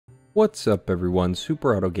What's up everyone,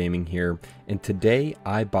 Super Auto Gaming here, and today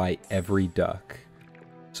I buy every duck.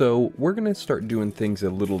 So we're going to start doing things a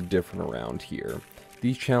little different around here.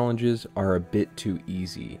 These challenges are a bit too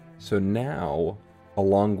easy, so now,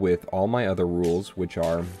 along with all my other rules, which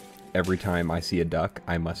are every time I see a duck,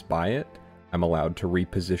 I must buy it, I'm allowed to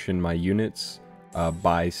reposition my units,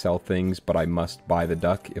 buy, sell things, but I must buy the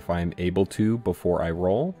duck if I'm able to before I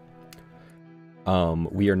roll.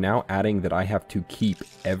 We are now adding that I have to keep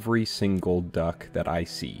every single duck that I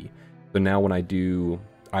see. So now when I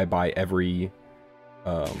buy every,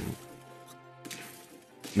 now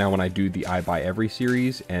when I do the I buy every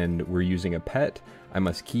series and we're using a pet, I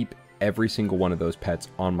must keep every single one of those pets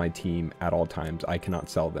on my team at all times. I cannot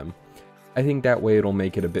sell them. I think that way it'll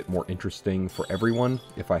make it a bit more interesting for everyone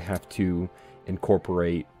if I have to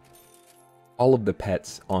incorporate all of the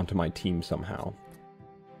pets onto my team somehow.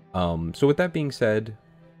 So with that being said,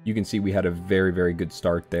 you can see we had a very, very good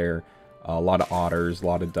start there. A lot of otters, a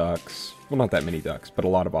lot of ducks. Well, not that many ducks, but a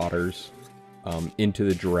lot of otters. Into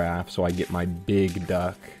the giraffe, so I get my big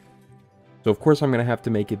duck. So of course I'm going to have to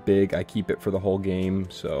make it big. I keep it for the whole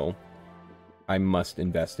game, so I must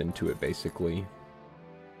invest into it, basically.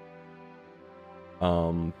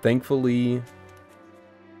 Thankfully,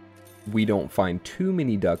 we don't find too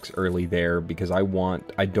many ducks early there because I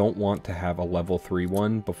don't want to have a level 3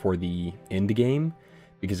 one before the end game,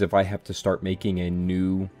 because if I have to start making a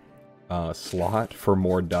new slot for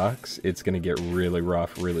more ducks, it's going to get really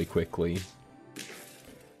rough really quickly.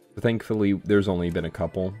 So thankfully, there's only been a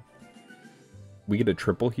couple. We get a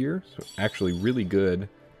triple here, so actually really good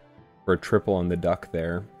for a triple on the duck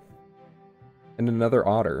there. And another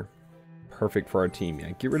otter. Perfect for our team.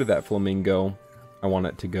 Yeah, get rid of that flamingo. I want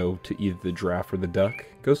it to go to either the giraffe or the duck.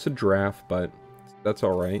 Goes to giraffe, but that's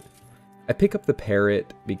alright. I pick up the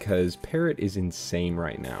parrot because parrot is insane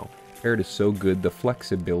right now. Parrot is so good. The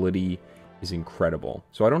flexibility is incredible.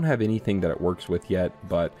 So I don't have anything that it works with yet,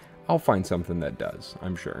 but I'll find something that does,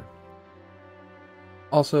 I'm sure.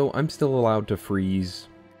 Also, I'm still allowed to freeze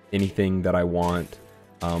anything that I want.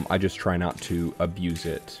 I just try not to abuse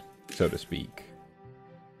it, so to speak.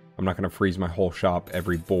 I'm not going to freeze my whole shop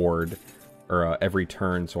every board or every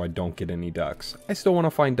turn so I don't get any ducks. I still want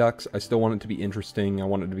to find ducks. I still want it to be interesting. I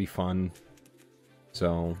want it to be fun.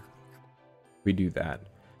 So we do that.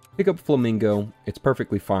 Pick up flamingo. It's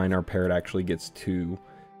perfectly fine. Our parrot actually gets to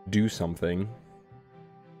do something.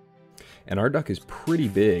 And our duck is pretty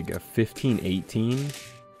big. A 15, 18.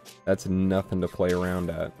 That's nothing to play around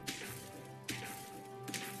at.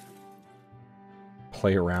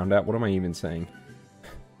 Play around at? What am I even saying?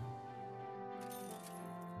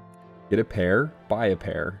 Get a pair, buy a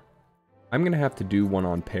pair. I'm going to have to do one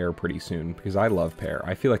on pair pretty soon because I love pair.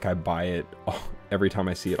 I feel like I buy it every time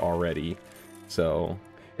I see it already. So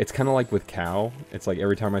it's kind of like with cow. It's like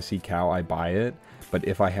every time I see cow, I buy it. But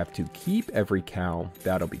if I have to keep every cow,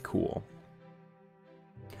 that'll be cool.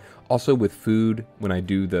 Also with food, when I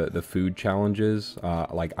do the food challenges,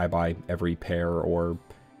 like I buy every pear or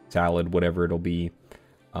salad, whatever it'll be,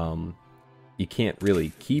 you can't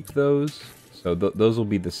really keep those. So those will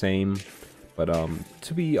be the same, but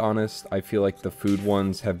to be honest, I feel like the food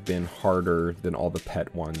ones have been harder than all the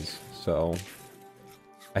pet ones, so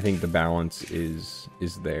I think the balance is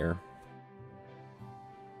there.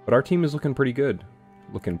 But our team is looking pretty good,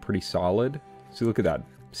 looking pretty solid. See, look at that.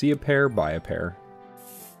 See a pair, buy a pair.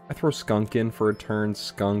 I throw skunk in for a turn.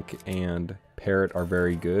 Skunk and parrot are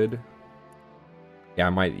very good.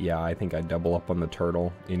 Yeah, I think I double up on the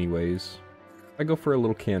turtle anyways. I go for a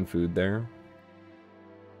little canned food there.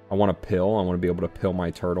 I want to pill. I want to be able to pill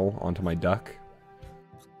my turtle onto my duck.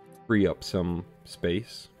 Free up some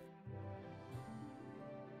space.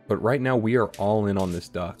 But right now we are all in on this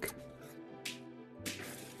duck.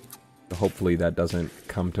 So hopefully that doesn't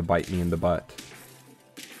come to bite me in the butt.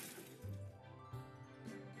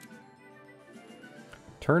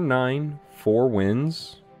 Turn 9, 4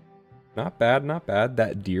 wins. Not bad, not bad.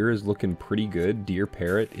 That deer is looking pretty good. Deer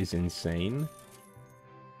parrot is insane.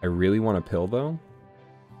 I really want to pill though.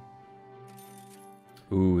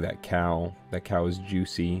 Ooh, that cow. That cow is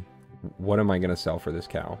juicy. What am I going to sell for this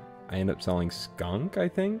cow? I end up selling skunk, I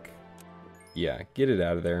think? Yeah, get it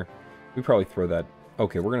out of there. We probably throw that...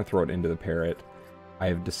 Okay, we're going to throw it into the parrot. I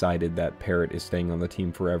have decided that parrot is staying on the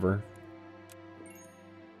team forever.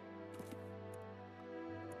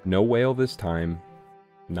 No whale this time.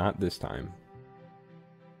 Not this time.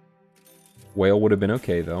 Whale would have been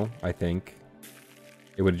okay, though, I think.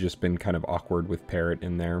 It would have just been kind of awkward with parrot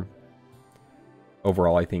in there.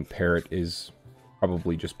 Overall, I think parrot is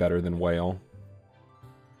probably just better than whale.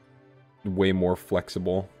 Way more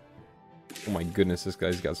flexible. Oh my goodness, this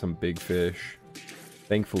guy's got some big fish.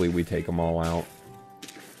 Thankfully, we take them all out.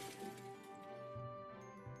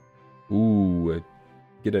 Ooh,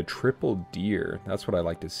 get a triple deer. That's what I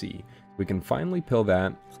like to see. We can finally pill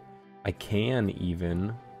that. I can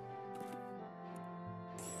even...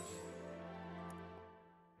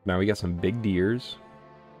 Now we got some big deers.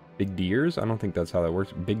 Big deers? I don't think that's how that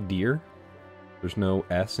works. Big deer? There's no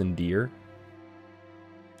S in deer.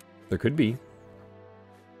 There could be.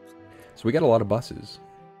 So we got a lot of buses.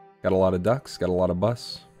 Got a lot of ducks. Got a lot of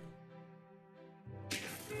bus.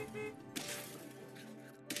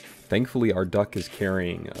 Thankfully, our duck is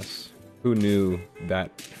carrying us. Who knew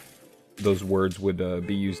that those words would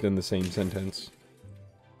be used in the same sentence?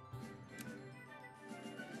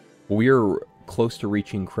 We're close to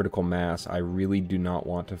reaching critical mass. I really do not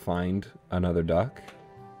want to find another duck.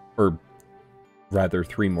 Or rather,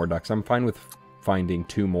 3 more ducks. I'm fine with finding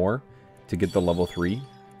 2 more to get the level 3.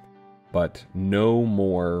 But no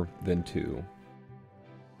more than 2.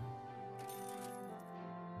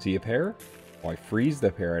 See a pair? Oh, I freeze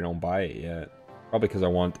the pair. I don't buy it yet. Probably because I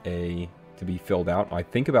want A to be filled out. I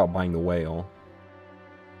think about buying the whale.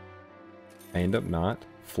 I end up not.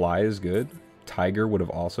 Fly is good. Tiger would have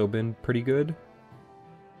also been pretty good.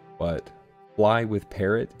 But fly with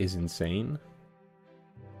parrot is insane.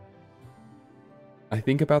 I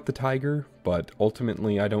think about the tiger, but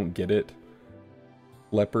ultimately I don't get it.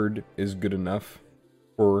 Leopard is good enough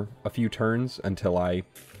for a few turns until I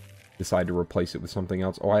decide to replace it with something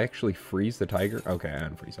else. Oh, I actually freeze the tiger? Okay, I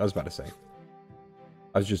unfreeze. I was about to say.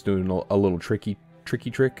 I was just doing a little tricky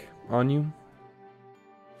trick on you.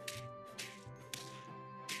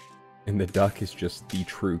 And the duck is just the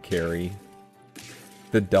true carry.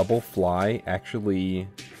 The double fly actually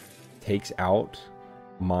takes out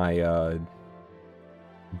my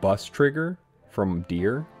bus trigger from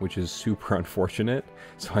deer, which is super unfortunate.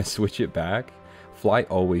 So I switch it back. Fly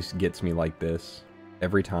always gets me like this.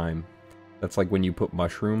 Every time. That's like when you put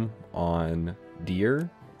mushroom on deer.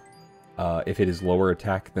 If it is lower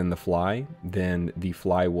attack than the fly, then the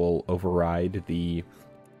fly will override the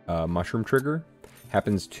mushroom trigger.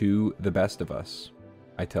 Happens to the best of us.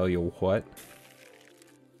 I tell you what.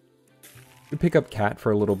 We pick up cat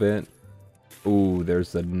for a little bit. Ooh,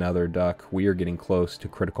 there's another duck. We are getting close to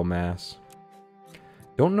critical mass.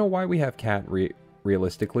 Don't know why we have cat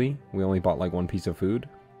realistically. We only bought like 1 piece of food.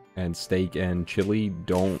 And steak and chili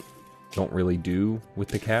don't really do with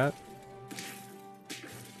the cat.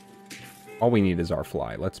 All we need is our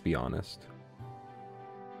fly, let's be honest.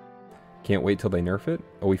 Can't wait till they nerf it.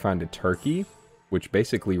 Oh, we find a turkey, which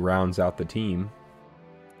basically rounds out the team.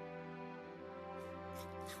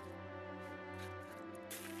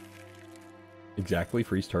 Exactly,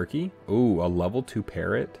 freeze turkey. Ooh, a level 2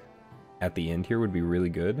 parrot at the end here would be really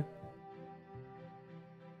good.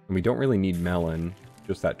 And we don't really need melon.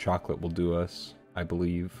 Just that chocolate will do us, I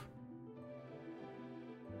believe.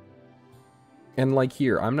 And like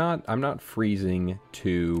here, I'm not freezing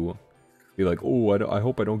to be like, oh, I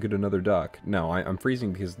hope I don't get another duck. No, I'm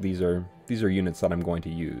freezing because these are units that I'm going to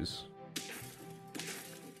use.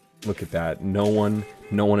 Look at that. No one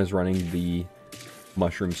is running the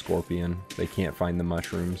mushroom scorpion. They can't find the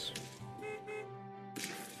mushrooms.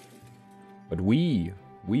 But we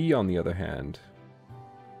on the other hand,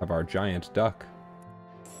 have our giant duck.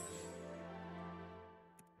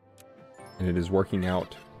 And it is working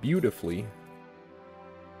out beautifully.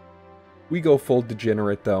 We go full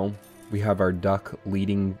degenerate though. We have our duck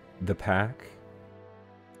leading the pack.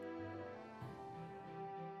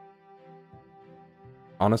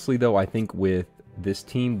 Honestly though, I think with this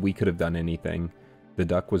team, we could have done anything. The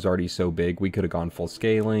duck was already so big, we could have gone full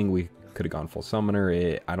scaling, we could have gone full summoner.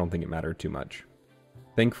 I don't think it mattered too much.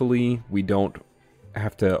 Thankfully, we don't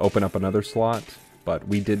have to open up another slot, but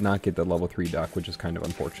we did not get the level 3 duck, which is kind of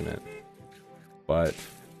unfortunate. But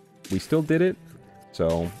we still did it,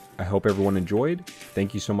 so I hope everyone enjoyed.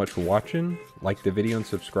 Thank you so much for watching. Like the video and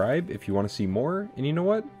subscribe if you want to see more. And you know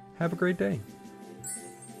what? Have a great day.